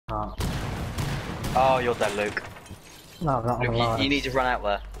Oh, you're dead, Luke. No, I'm not. I'm Luke, alive. you need to run out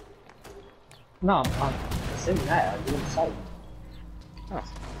there. No, it's in there. You didn't say. Oh.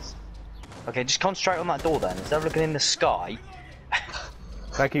 Okay, just concentrate on that door then. Instead of looking in the sky.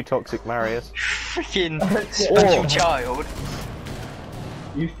 Thank you, Toxic Marius. Freaking special child.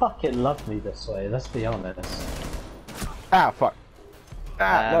 You fucking love me this way. Let's be honest. Ah, fuck.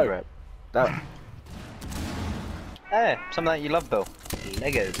 Ah, no. Rip. No. Hey, something that you love, Bill.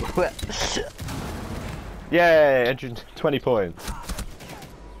 Lego. Yay, engine 20 points.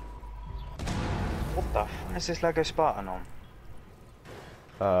 What the f is this Lego Spartan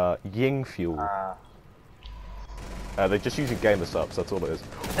on? Ying fuel. They're just using gamer subs, that's all it is.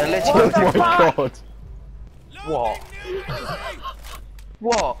 They're literally. Oh my god! What?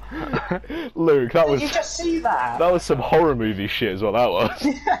 What? Luke, that was. Did you just see that? That was some horror movie shit, is what that was.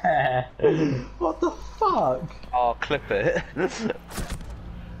 Yeah. What the fuck? Oh, clip it.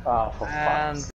 Oh, for fuck's